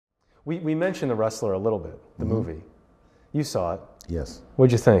We mentioned The Wrestler a little bit, the movie. You saw it. Yes.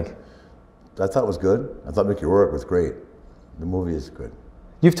 What'd you think? I thought it was good. I thought Mickey Rourke was great. The movie is good.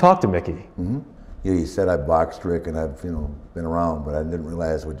 You've talked to Mickey. Yeah, he said I boxed Rick and I've been around, but I didn't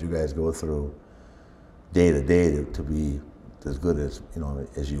realize what you guys go through day to day to be as good as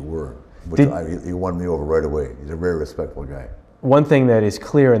as you were. He won me over right away. He's a very respectful guy. One thing that is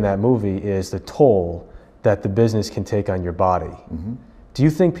clear in that movie is the toll that the business can take on your body. Do you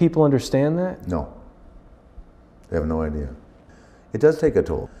think people understand that? No. They have no idea. It does take a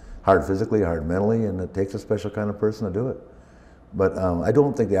toll. Hard physically, hard mentally, and it takes a special kind of person to do it. But I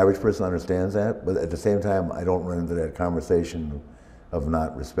don't think the average person understands that, but at the same time, I don't run into that conversation of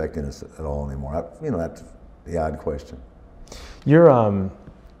not respecting us at all anymore. That's the odd question.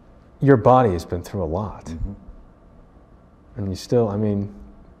 Your body has been through a lot. And you still, I'm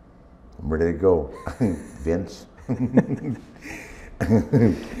ready to go. Vince.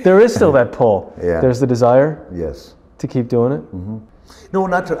 There is still that pull. Yeah. There's the desire. Yes. To keep doing it. No,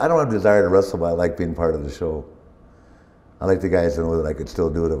 I don't have a desire to wrestle, but I like being part of the show. I like the guys to know that I could still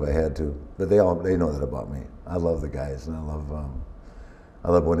do it if I had to. But they know that about me. I love the guys, and I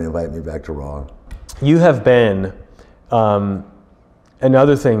love when they invite me back to Raw. You have been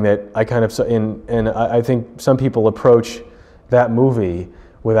another thing that I kind of and I think some people approach that movie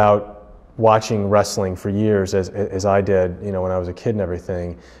without watching wrestling for years, as I did, when I was a kid and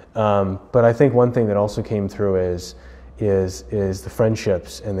everything. But I think one thing that also came through is the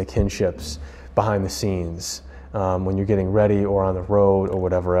friendships and the kinships behind the scenes when you're getting ready or on the road or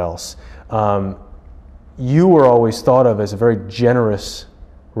whatever else. You were always thought of as a very generous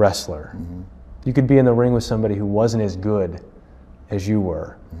wrestler. You could be in the ring with somebody who wasn't as good as you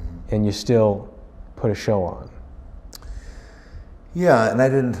were, and you still put a show on. Yeah, and I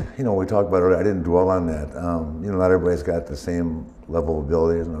didn't, we talked about it earlier, I didn't dwell on that. Not everybody's got the same level of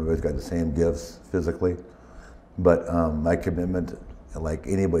abilities, and everybody's got the same gifts physically. But my commitment, like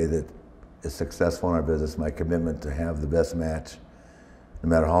anybody that is successful in our business, my commitment to have the best match, no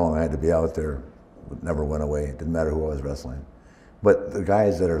matter how long I had to be out there, never went away. It didn't matter who I was wrestling. But the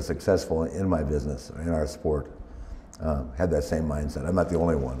guys that are successful in my business, in our sport, had that same mindset. I'm not the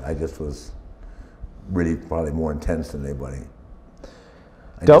only one. I just was really probably more intense than anybody.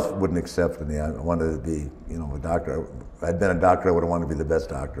 I just wouldn't accept any. I wanted to be, a doctor. If I'd been a doctor, I would have wanted to be the best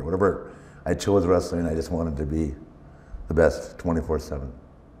doctor. Whatever I chose wrestling, I just wanted to be the best 24/7.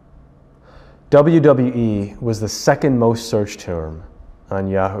 WWE was the second most searched term on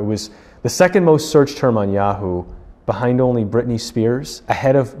Yahoo. It was the second most searched term on Yahoo, behind only Britney Spears,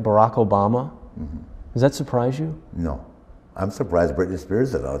 ahead of Barack Obama. Does that surprise you? No. I'm surprised Britney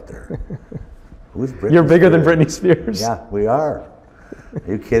Spears is out there. Who's Britney You're bigger Spears? than Britney Spears? Yeah, we are. Are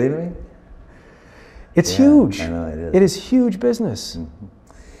you kidding me? It's huge. I know it is. It is huge business.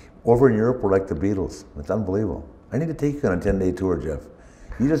 Over in Europe, we're like the Beatles. It's unbelievable. I need to take you on a 10-day tour, Jeff.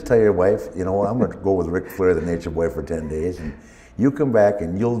 You just tell your wife, I'm going to go with Ric Flair, the Nature Boy, for 10 days, and you come back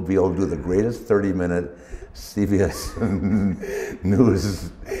and you'll be able to do the greatest 30-minute CBS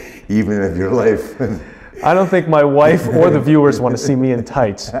News evening of your life. I don't think my wife or the viewers want to see me in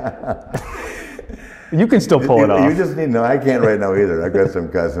tights. You can still pull it off. You just need, no, I can't right now either. I've got some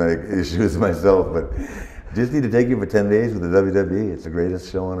cosmetic issues myself, but just need to take you for 10 days with the WWE. It's the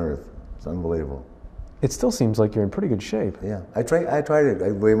greatest show on earth. It's unbelievable. It still seems like you're in pretty good shape. Yeah, I try to.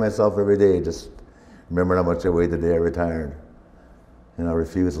 I weigh myself every day. Just remember how much I weighed the day I retired. And I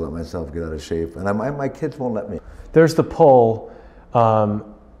refuse to let myself get out of shape. And my kids won't let me. There's the pull.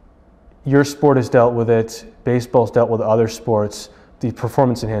 Your sport has dealt with it. Baseball's dealt with other sports. The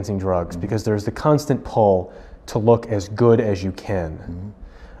performance-enhancing drugs, because there's the constant pull to look as good as you can.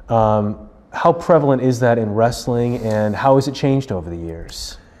 How prevalent is that in wrestling, and how has it changed over the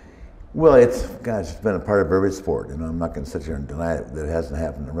years? Well, it's been a part of every sport. I'm not going to sit here and deny it, that it hasn't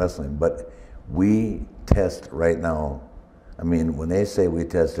happened in wrestling, but we test right now. When they say we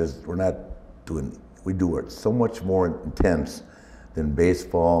test, we do it so much more intense than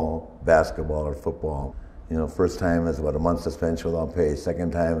baseball, basketball, or football. First time is about a month suspension without pay.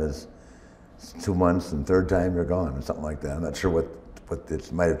 Second time is 2 months, and third time you're gone, or something like that. I'm not sure what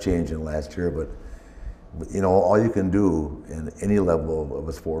this might have changed in the last year, but all you can do in any level of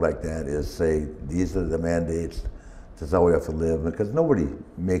a sport like that is say, these are the mandates, this is how we have to live, because nobody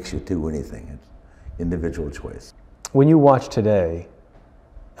makes you do anything. It's individual choice. When you watch today,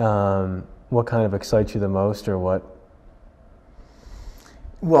 what kind of excites you the most, or what?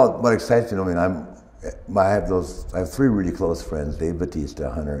 Well, what excites me, I have three really close friends, Dave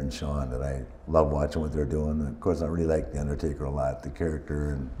Bautista, Hunter, and Sean, that I love watching what they're doing. And of course, I really like The Undertaker a lot, the character,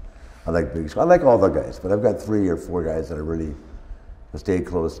 and I like Big Show. I like all the guys, but I've got 3 or 4 guys that I really I stayed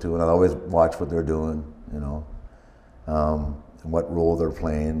close to, and I always watch what they're doing, you know, and what role they're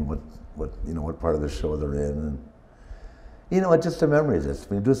playing, what part of the show they're in, and you know, it's just the memories.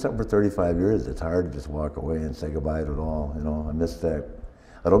 When you do something for 35 years, it's hard to just walk away and say goodbye to it all. You know, I miss that.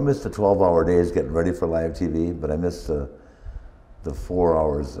 I don't miss the 12-hour days getting ready for live TV, but I miss the 4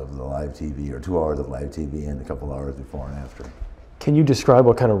 hours of the live TV, or 2 hours of live TV, and a couple hours before and after. Can you describe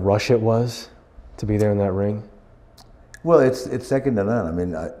what kind of rush it was to be there in that ring? Well, it's second to none. I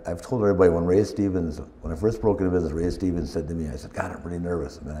mean, I've told everybody when I first broke into business, Ray Stevens said to me, I said, God, I'm really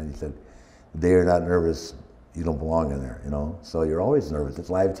nervous. And he said, the day you're not nervous, you don't belong in there, you know? So you're always nervous. It's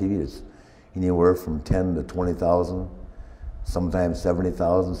live TV. It's anywhere from 10 to 20,000, sometimes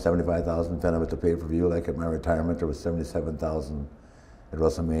 70,000, 75,000, depending on what the pay-per-view. Like at my retirement, there was 77,000 at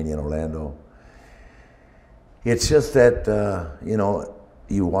WrestleMania in Orlando. It's just that, you know,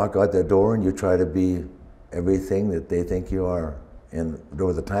 you walk out that door and you try to be everything that they think you are. And there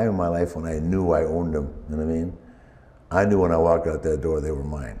was a time in my life when I knew I owned them, you know what I mean? I knew when I walked out that door they were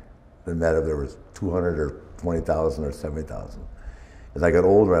mine. Didn't matter if there was 200 or 20,000 or 70,000. As I got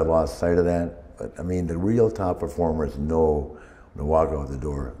older, I lost sight of that. But I mean, the real top performers know when they walk out the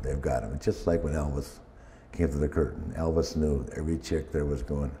door, they've got them. It's just like when Elvis came through the curtain. Elvis knew every chick there was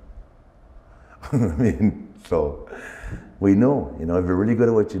going. I mean, so we know, you know, if you're really good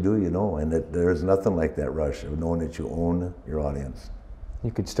at what you do, you know, and that there's nothing like that rush of knowing that you own your audience. You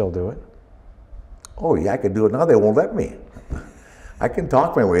could still do it? Oh yeah, I could do it now. They won't let me. I can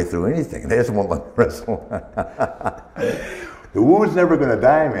talk my way through anything. They just won't let me wrestle. The woo's never gonna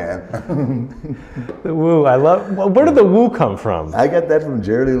die, man. The woo, I love. Well, where did the woo come from? I got that from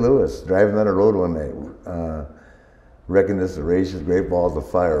Jerry Lee Lewis driving down the road one night. Reckon this racious great balls of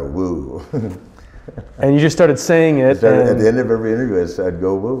fire, woo. And you just started saying it. At the end of every interview, I said,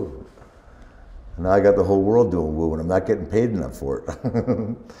 "Go woo." And now I got the whole world doing woo, and I'm not getting paid enough for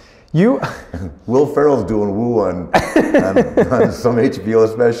it. You, Will Ferrell's doing woo on some HBO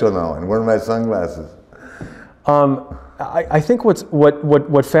special now, and wearing my sunglasses. I think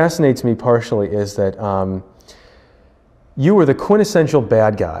what fascinates me partially is that you were the quintessential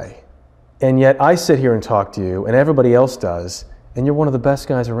bad guy, and yet I sit here and talk to you, and everybody else does, and you're one of the best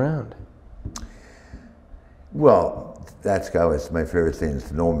guys around. Well, that's always my favorite thing, is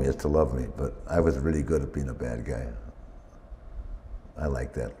to know me, is to love me, but I was really good at being a bad guy. I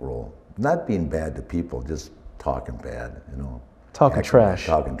like that role. Not being bad to people, just talking bad, you know. Talking trash.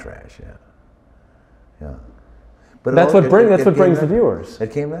 Talking trash, yeah. Yeah. But that's what brings the viewers.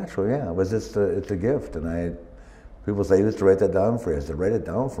 It came natural, yeah. It was just it's a gift, and people say, I used to write that down for you. I said, write it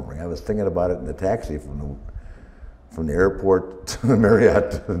down for me. I was thinking about it in the taxi from the airport to the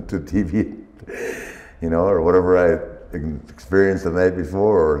Marriott to TV, you know, or whatever I experienced the night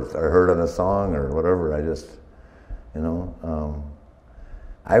before, or I heard on a song, or whatever. I just, you know,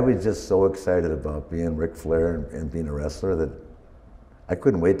 I was just so excited about being Ric Flair and being a wrestler that I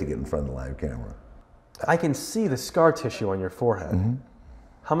couldn't wait to get in front of the live camera. I can see the scar tissue on your forehead. Mm-hmm.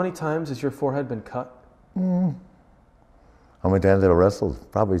 How many times has your forehead been cut? Mm. How many times have I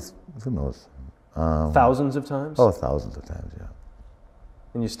wrestled? Probably, who knows? Thousands of times? Oh, thousands of times, yeah.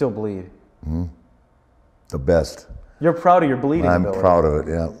 And you still bleed? Mm-hmm. The best. You're proud of your bleeding ability. I'm proud of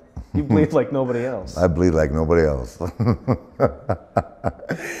it, yeah. You bleed like nobody else. I bleed like nobody else.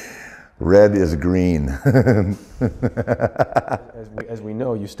 Red is green. as we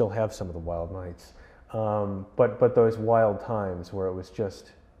know, you still have some of the wild nights. But those wild times where it was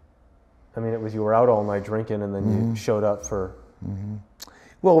just, I mean, it was you were out all night drinking and then you showed up for... Mm-hmm.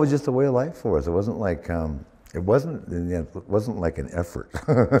 Well, it was just a way of life for us. It wasn't like, it wasn't like an effort.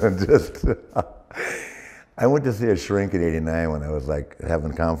 Just... I went to see a shrink in '89 when I was like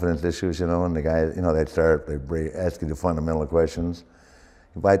having confidence issues, you know, and the guy, you know, they'd ask you the fundamental questions.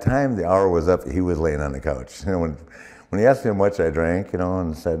 By the time the hour was up, he was laying on the couch. You know, when he asked me how much I drank, you know,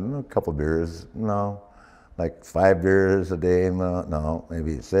 and said, a couple beers, no. Like 5 beers a day, no,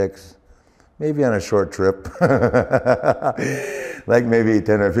 maybe 6. Maybe on a short trip. Like maybe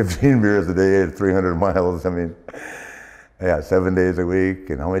 10 or 15 beers a day at 300 miles. I mean, yeah, 7 days a week,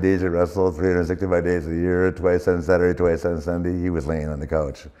 and how many days he wrestled? 365 days a year, twice on Saturday, twice on Sunday. He was laying on the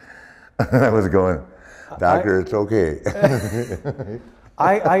couch. I was going, doctor, it's okay.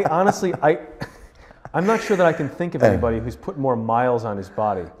 I honestly, I'm not sure that I can think of anybody who's put more miles on his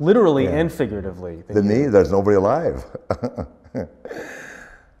body, literally and figuratively. Than me, there's nobody alive.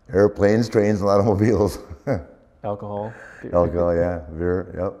 Airplanes, trains, and automobiles. Alcohol? Alcohol, yeah,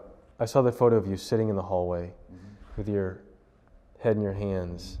 beer, yep. I saw the photo of you sitting in the hallway with your head in your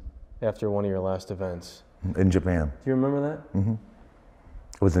hands after one of your last events. In Japan. Do you remember that? Mm-hmm.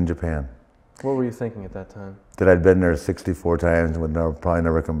 It was in Japan. What were you thinking at that time? That I'd been there 64 times and would probably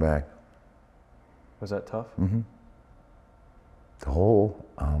never come back. Was that tough? Mm-hmm. The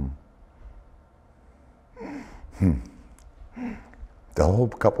whole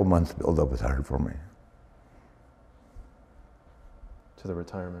couple months build-up was hard for me. To the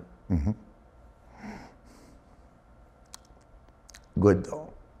retirement. Mm-hmm. Good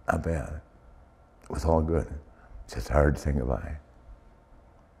though, not bad. It was all good. It's just hard to say goodbye.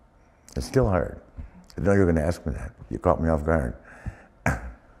 It's still hard. I know you're going to ask me that. You caught me off guard.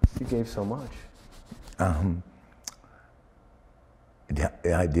 You gave so much.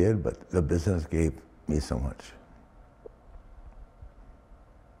 Yeah, I did, but the business gave me so much.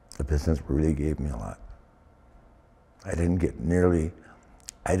 The business really gave me a lot. I didn't give nearly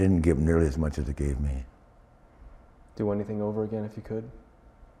as much as it gave me. Do anything over again if you could?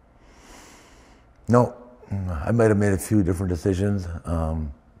 No, I might have made a few different decisions,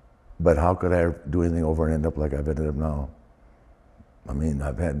 but how could I do anything over and end up like I've ended up now? I mean,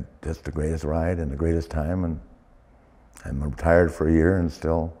 I've had just the greatest ride and the greatest time, and I'm retired for a year and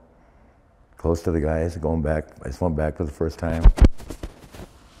still close to the guys. Going back, I just went back for the first time.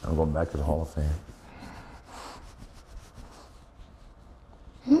 I'm going back to the Hall of Fame.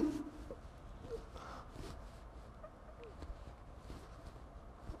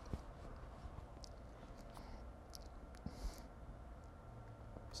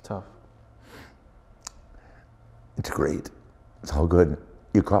 It's tough. It's great. It's all good.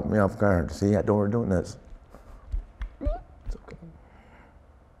 You caught me off guard. See, I know we're doing this. It's okay.